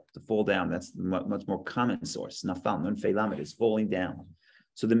fall down. That's the much more common source. Nafal, nun feilam, it is falling down.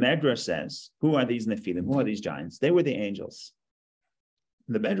 So the Medrash says, who are these Nephilim? Who are these giants? They were the angels.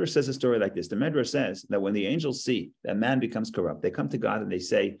 The Medrash says a story like this. The Medrash says that when the angels see that man becomes corrupt, they come to God and they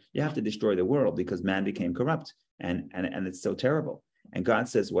say, you have to destroy the world because man became corrupt and it's so terrible. And God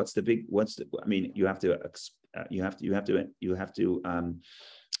says, you have to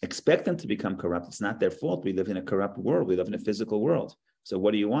expect them to become corrupt. It's not their fault. We live in a corrupt world. We live in a physical world. So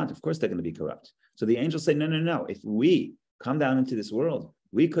what do you want? Of course, they're going to be corrupt. So the angels say, no. If we come down into this world,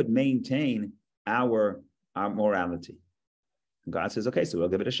 we could maintain our morality. And God says, okay, so we'll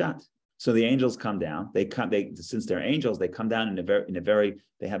give it a shot. So the angels come down. Since they're angels, they come down they're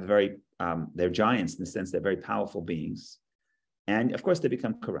giants in the sense they're very powerful beings. And of course, they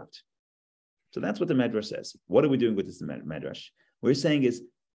become corrupt. So that's what the Medrash says. What are we doing with this Medrash? What we're saying is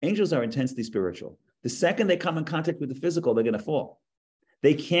angels are intensely spiritual. The second they come in contact with the physical, they're going to fall.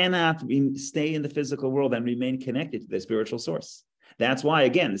 They cannot stay in the physical world and remain connected to their spiritual source. That's why,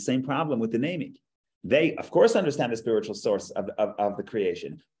 again, the same problem with the naming. They, of course, understand the spiritual source of the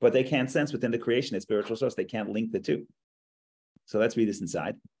creation, but they can't sense within the creation a spiritual source. They can't link the two. So let's read this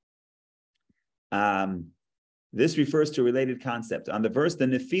inside. This refers to a related concept. On the verse, the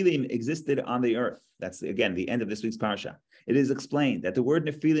Nephilim existed on the earth. That's, again, the end of this week's parsha. It is explained that the word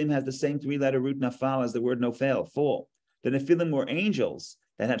Nephilim has the same three-letter root nafal as the word nofel, fall. The Nephilim were angels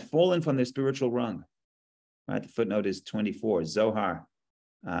that had fallen from their spiritual rung. Right? The footnote is 24, Zohar.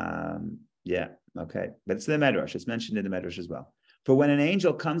 Okay. But it's the Medrash. It's mentioned in the Medrash as well. For when an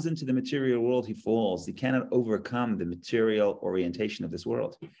angel comes into the material world, he falls. He cannot overcome the material orientation of this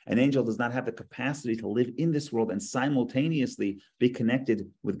world. An angel does not have the capacity to live in this world and simultaneously be connected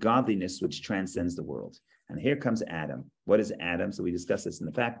with godliness, which transcends the world. And here comes Adam. What is Adam? So we discussed this in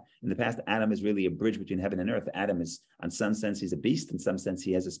the past. Adam is really a bridge between heaven and earth. Adam is, in some sense, he's a beast. In some sense,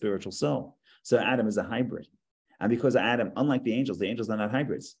 he has a spiritual soul. So Adam is a hybrid. And because Adam, unlike the angels are not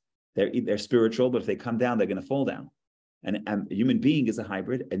hybrids. They're spiritual, but if they come down, they're going to fall down. And a human being is a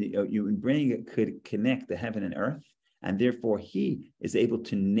hybrid, and a human being could connect the heaven and earth, and therefore he is able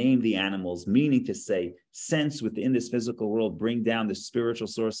to name the animals, meaning to say, sense within this physical world, bring down the spiritual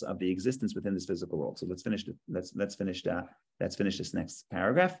source of the existence within this physical world. So let's finish this next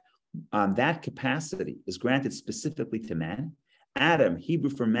paragraph. That capacity is granted specifically to man. Adam, Hebrew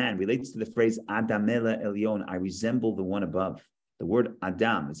for man, relates to the phrase Adamela Elyon, I resemble the one above. The word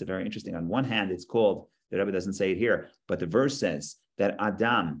Adam is a very interesting. On one hand, it's called, the Rebbe doesn't say it here, but the verse says that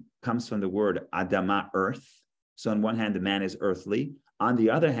Adam comes from the word Adama, earth. So on one hand, the man is earthly. On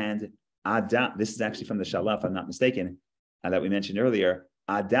the other hand, Adam, this is actually from the Shalaf, if I'm not mistaken, that we mentioned earlier.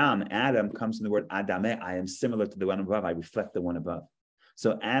 Adam comes from the word Adame. I am similar to the one above. I reflect the one above.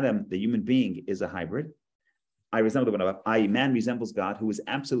 So Adam, the human being, is a hybrid. I resemble the one above. Man resembles God, who is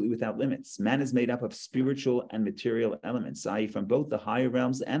absolutely without limits. Man is made up of spiritual and material elements, i.e., from both the higher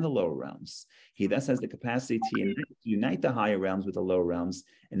realms and the lower realms. He thus has the capacity to unite the higher realms with the lower realms,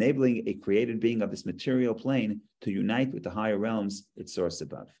 enabling a created being of this material plane to unite with the higher realms, its source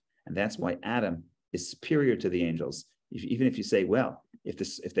above. And that's why Adam is superior to the angels. Even if you say, well, if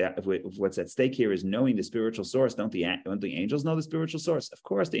what's at stake here is knowing the spiritual source, don't the angels know the spiritual source? Of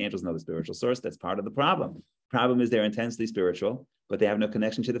course, the angels know the spiritual source. That's part of the problem. Problem is they're intensely spiritual, but they have no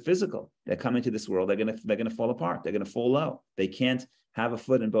connection to the physical. They come into this world, they're gonna fall apart. They're gonna fall low. They can't have a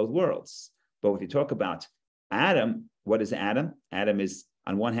foot in both worlds. But if you talk about Adam, what is Adam? Adam is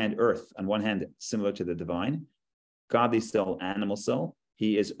on one hand earth, on one hand similar to the divine, godly soul, animal soul.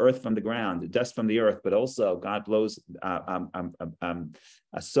 He is earth from the ground, dust from the earth, but also God blows a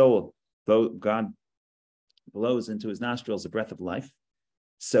soul. God blows into his nostrils a breath of life.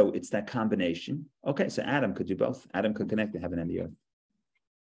 So it's that combination. Okay, so Adam could do both. Adam could connect the heaven and the earth.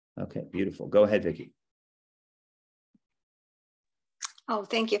 Okay, beautiful. Go ahead, Vicky. Oh,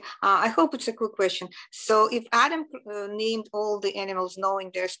 thank you. I hope it's a quick question. So if Adam named all the animals knowing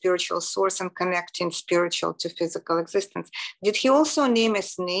their spiritual source and connecting spiritual to physical existence, did he also name a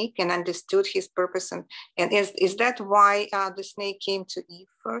snake and understood his purpose? And is that why the snake came to Eve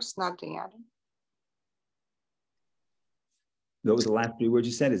first, not the Adam? What was the last three words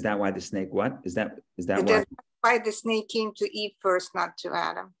you said? Is that why the snake what? Is that why the snake came to Eve first, not to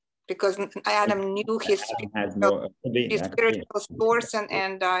Adam? Because Adam knew his Adam has more. his spiritual source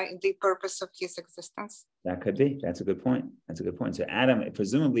and the purpose of his existence. That could be. That's a good point. That's a good point. So Adam,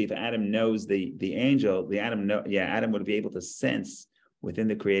 presumably, if Adam knows the angel, Adam would be able to sense within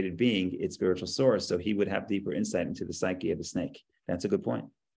the created being its spiritual source. So he would have deeper insight into the psyche of the snake. That's a good point.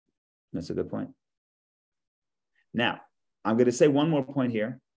 That's a good point. Now, I'm going to say one more point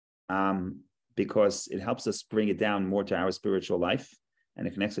here, because it helps us bring it down more to our spiritual life, and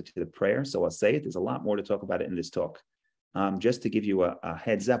it connects it to the prayer. So I'll say it. There's a lot more to talk about it in this talk. Just to give you a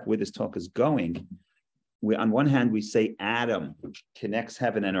heads up where this talk is going, on one hand, we say Adam connects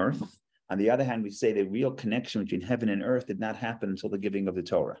heaven and earth. On the other hand, we say the real connection between heaven and earth did not happen until the giving of the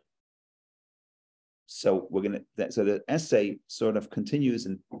Torah. So so the essay sort of continues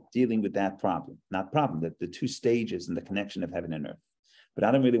in dealing with that problem, the two stages in the connection of heaven and earth. But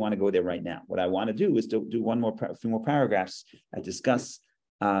I don't really want to go there right now. What I want to do is to do a few more paragraphs and discuss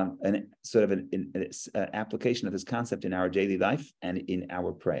an application of this concept in our daily life and in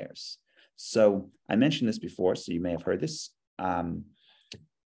our prayers. So I mentioned this before, so you may have heard this.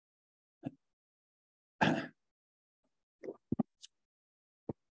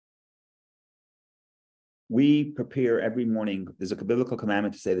 We prepare every morning. There's a biblical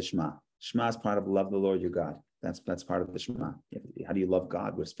commandment to say the Shema. Shema is part of love the Lord your God. That's part of the Shema. How do you love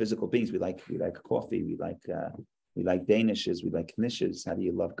God? We're physical beings. We like coffee. We like danishes. We like knishes. How do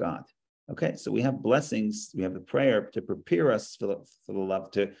you love God? Okay, so we have blessings. We have the prayer to prepare us for the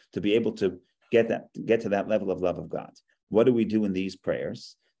love, to be able to get to that level of love of God. What do we do in these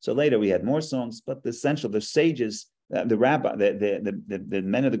prayers? So later we had more songs, but the sages, the rabbi, the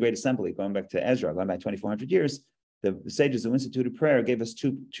men of the Great Assembly, going back to Ezra, going back 2,400 years, the sages who instituted prayer gave us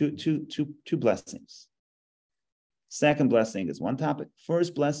two blessings. Second blessing is one topic.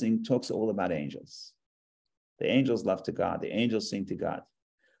 First blessing talks all about angels. The angels love to God. The angels sing to God.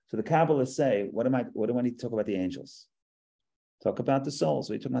 So the Kabbalists say, what do I need to talk about the angels? Talk about the souls.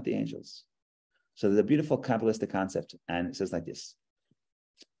 What are you talking about the angels? So there's a beautiful Kabbalistic concept, and it says like this.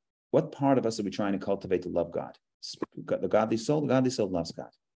 What part of us are we trying to cultivate to love God? The godly soul loves God.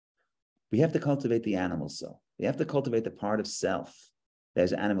 We have to cultivate the animal soul. We have to cultivate the part of self that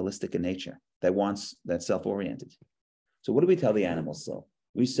is animalistic in nature, that's self-oriented. So what do we tell the animal soul?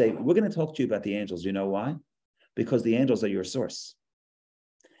 We say, we're going to talk to you about the angels. You know why? Because the angels are your source.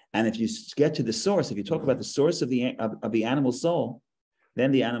 And if you get to the source, if you talk about the source of the animal soul,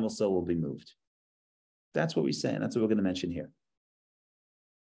 then the animal soul will be moved. That's what we say, and that's what we're going to mention here.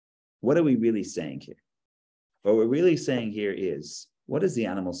 What are we really saying here? What we're really saying here is, what does the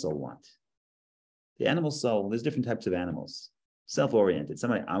animal soul want? The animal soul, there's different types of animals. Self-oriented.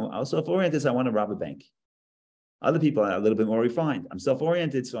 I'm self-oriented, so I want to rob a bank. Other people are a little bit more refined. I'm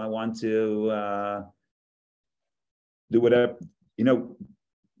self-oriented, so I want to do whatever,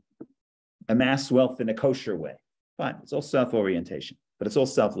 amass wealth in a kosher way. Fine, it's all self-orientation, but it's all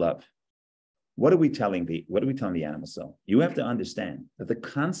self-love. What are we telling the animal soul? You have to understand that the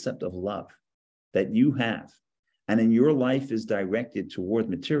concept of love that you have and in your life is directed toward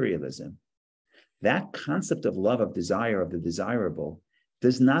materialism, that concept of love, of desire, of the desirable,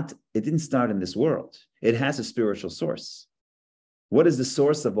 it didn't start in this world. It has a spiritual source. What is the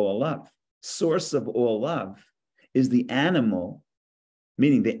source of all love? Source of all love is the animal,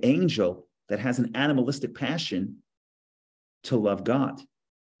 meaning the angel that has an animalistic passion to love God.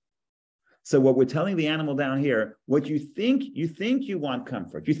 So what we're telling the animal down here, what you think you want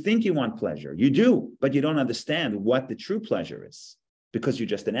comfort, you think you want pleasure, you do, but you don't understand what the true pleasure is because you're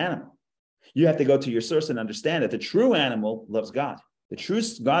just an animal. You have to go to your source and understand that the true animal loves God.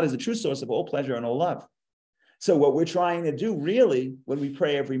 God is the true source of all pleasure and all love. So what we're trying to do really, when we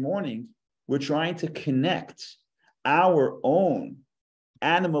pray every morning, we're trying to connect our own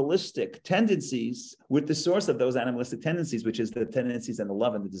animalistic tendencies with the source of those animalistic tendencies, which is the tendencies and the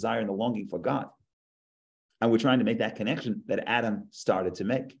love and the desire and the longing for God. And we're trying to make that connection that Adam started to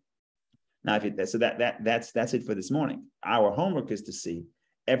make. Now, that's it for this morning. Our homework is to see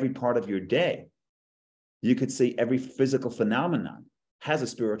every part of your day. You could see every physical phenomenon has a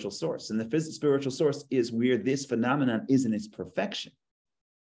spiritual source. And the spiritual source is where this phenomenon is in its perfection.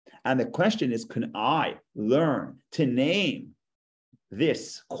 And the question is, can I learn to name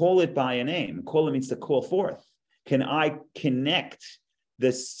this, call it by a name? Call it means to call forth. Can I connect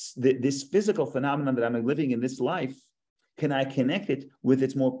this physical phenomenon that I'm living in this life? Can I connect it with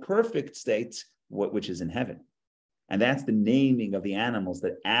its more perfect state, which is in heaven? And that's the naming of the animals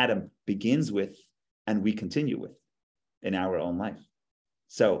that Adam begins with and we continue with in our own life.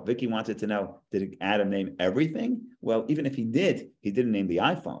 So Vicky wanted to know, did Adam name everything? Well, even if he didn't name the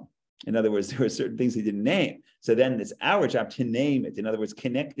iPhone. In other words, there were certain things he didn't name. So then it's our job to name it. In other words,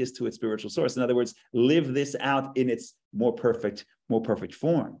 connect this to its spiritual source. In other words, live this out in its more perfect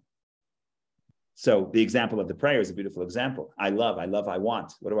form. So the example of the prayer is a beautiful example. I love, I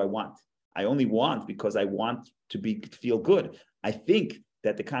want. What do I want? I only want because I want to feel good. I think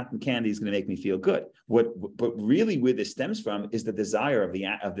that the cotton candy is going to make me feel good. But really where this stems from is the desire of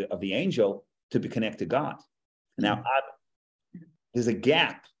the angel to be connected to God. Now, there's a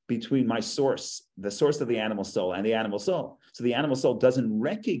gap between my source, the source of the animal soul, and the animal soul. So the animal soul doesn't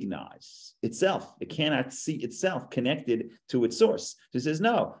recognize itself. It cannot see itself connected to its source. So it says,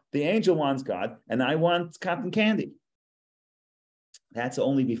 no, the angel wants God, and I want cotton candy. That's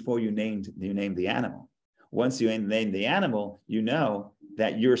only before you name the animal. Once you name the animal, you know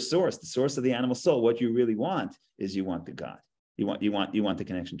that your source, the source of the animal soul, what you really want is you want the God. You want the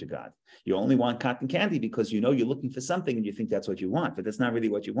connection to God. You only want cotton candy because you know you're looking for something and you think that's what you want, but that's not really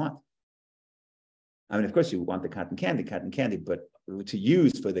what you want. I mean, of course, you want the cotton candy, but to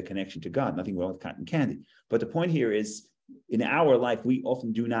use for the connection to God, nothing wrong with cotton candy. But the point here is, in our life, we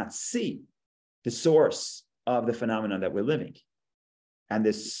often do not see the source of the phenomenon that we're living. And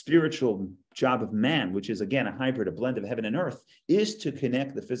this spiritual job of man, which is, again, a hybrid, a blend of heaven and earth, is to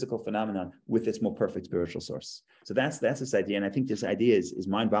connect the physical phenomenon with its more perfect spiritual source. So that's this idea. And I think this idea is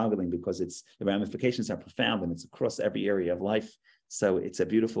mind-boggling because the ramifications are profound and it's across every area of life. So it's a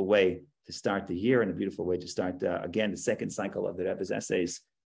beautiful way to start the year and a beautiful way to start, again, the second cycle of the Rebbe's essays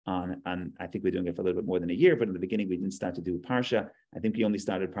on, I think we're doing it for a little bit more than a year, but in the beginning, we didn't start to do Parsha. I think we only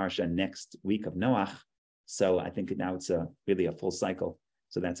started Parsha next week of Noach. So I think now it's really a full cycle.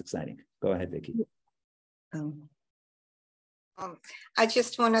 So that's exciting. Go ahead, Vicky. I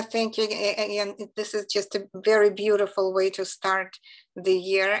just want to thank you again. This is just a very beautiful way to start the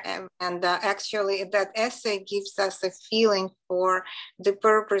year. And actually that essay gives us a feeling for the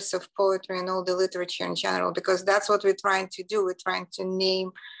purpose of poetry and all the literature in general, because that's what we're trying to do. We're trying to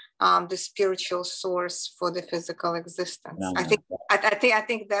name the spiritual source for the physical existence. I think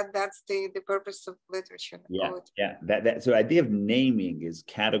that's the purpose of literature. So the idea of naming is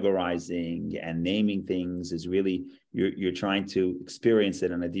categorizing, and naming things is really you're trying to experience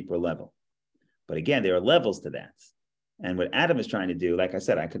it on a deeper level. But again, there are levels to that. And what Adam is trying to do, like I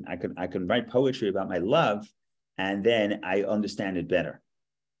said, I can write poetry about my love, and then I understand it better.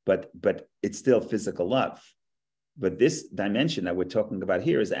 But it's still physical love. But this dimension that we're talking about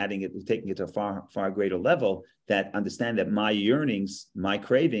here is taking it to a far greater level, that understand that my yearnings, my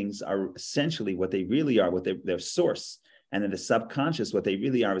cravings are essentially what they really are, what their source. And in the subconscious, what they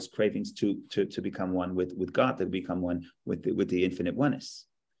really are is cravings to become one with God, to become one with the infinite oneness.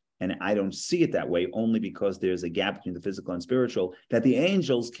 And I don't see it that way only because there's a gap between the physical and spiritual that the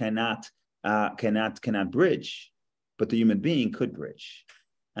angels cannot bridge, but the human being could bridge.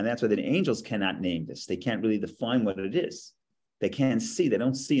 And that's why the angels cannot name this. They can't really define what it is. They don't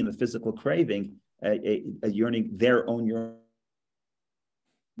see in the physical craving a yearning, their own yearning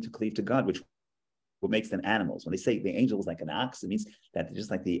to cleave to God, which what makes them animals. When they say the angel is like an ox, it means that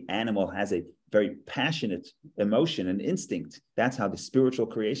just like the animal has a very passionate emotion and instinct, that's how the spiritual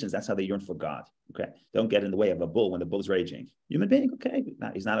creations, that's how they yearn for God. Okay, don't get in the way of a bull when the bull's raging. Human being, okay,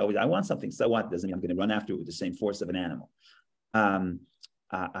 he's not always, I want something, so what? Doesn't mean I'm going to run after it with the same force of an animal.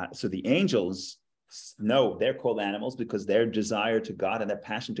 So the angels know they're called animals because their desire to God and their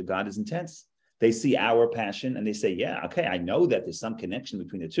passion to God is intense. They see our passion and they say, yeah, okay, I know that there's some connection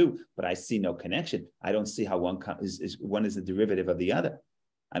between the two, but I see no connection. I don't see how one is a derivative of the other.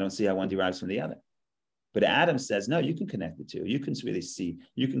 I don't see how one derives from the other. But Adam says, no, you can connect the two. You can really see,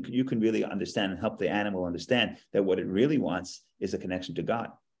 you can really understand and help the animal understand that what it really wants is a connection to God.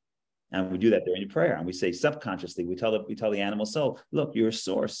 And we do that during prayer. And we say subconsciously, we tell the animal soul, look, your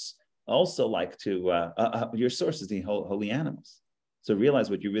source also your source is the holy animals. So realize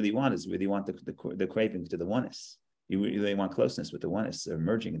what you really want is really want the craving to the oneness. You really want closeness with the oneness, or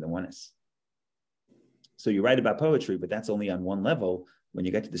merging in the oneness. So you write about poetry, but that's only on one level. When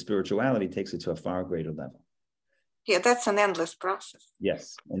you get to the spirituality, it takes it to a far greater level. Yeah, that's an endless process.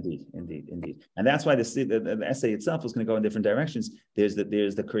 Yes, indeed. And that's why the essay itself was going to go in different directions. There's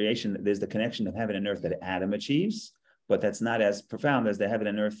the creation, there's the connection of heaven and earth that Adam achieves, but that's not as profound as the heaven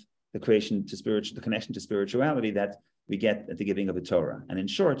and earth, the creation to the connection to spirituality that we get at the giving of the Torah. And in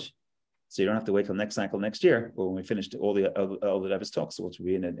short, so you don't have to wait till next cycle next year, or when we finish all the Rebbe's talks, which will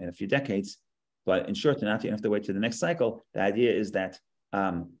be in a few decades. But in short, you don't have to wait till the next cycle. The idea is that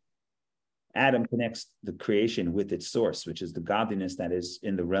Adam connects the creation with its source, which is the godliness that is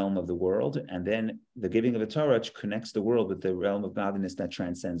in the realm of the world. And then the giving of the Torah connects the world with the realm of godliness that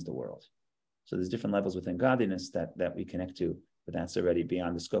transcends the world. So there's different levels within godliness that we connect to but that's already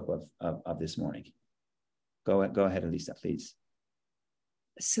beyond the scope of this morning. Go ahead, Elisa, please.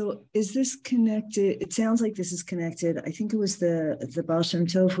 So is this connected? It sounds like this is connected. I think it was the Baal Shem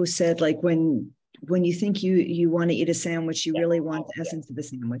Tov who said, like, when you think you want to eat a sandwich, you really want the essence of the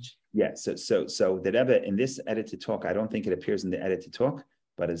sandwich. Yeah. So the Rebbe in this edited talk, I don't think it appears in the edited talk,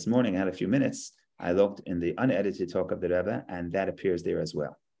 but this morning I had a few minutes. I looked in the unedited talk of the Rebbe, and that appears there as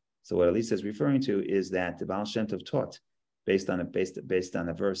well. So what Elisa is referring to is that the Baal Shem Tov taught based on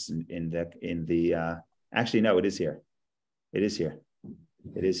a verse in the actually no, it is here. It is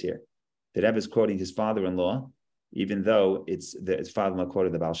here. The Rebbe is quoting his father-in-law, even though his father-in-law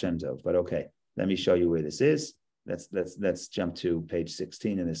quoted the Baal Shem Tov. But okay, let me show you where this is. Let's jump to page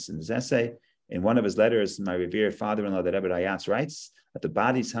 16 in this essay. In one of his letters, my revered father-in-law, the Rebbe Rayatz, writes that the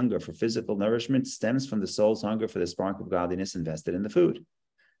body's hunger for physical nourishment stems from the soul's hunger for the spark of godliness invested in the food.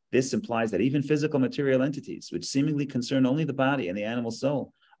 This implies that even physical material entities, which seemingly concern only the body and the animal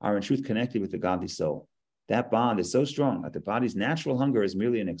soul, are in truth connected with the godly soul. That bond is so strong that the body's natural hunger is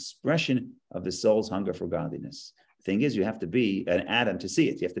merely an expression of the soul's hunger for godliness. The thing is, you have to be an Adam to see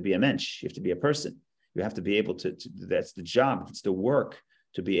it. You have to be a mensch. You have to be a person. You have to be able to that's the job, it's the work,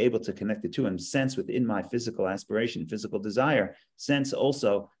 to be able to connect the two and sense within my physical aspiration, physical desire, sense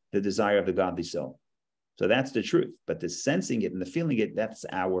also the desire of the godly soul. So that's the truth. But the sensing it and the feeling it, that's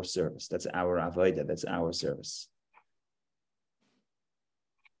our service. That's our avodah. That's our service.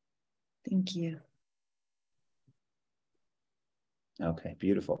 Thank you. Okay,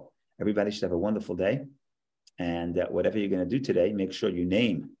 beautiful. Everybody should have a wonderful day. And whatever you're going to do today, make sure you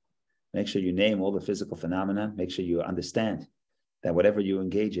name all the physical phenomena. Make sure you understand that whatever you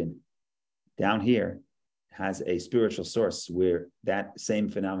engage in down here has a spiritual source where that same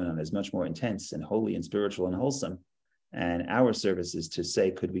phenomenon is much more intense and holy and spiritual and wholesome. And our service is to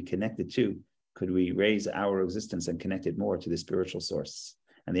say, could we connect it to? Could we raise our existence and connect it more to the spiritual source?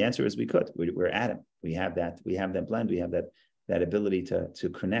 And the answer is we could. We're Adam. We have that blend. We have that ability to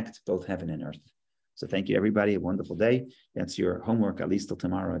connect both heaven and earth. So thank you, everybody. A wonderful day. That's your homework, at least till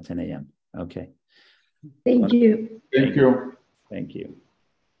tomorrow at 10 a.m. Okay. Thank you. Thank you. Thank you.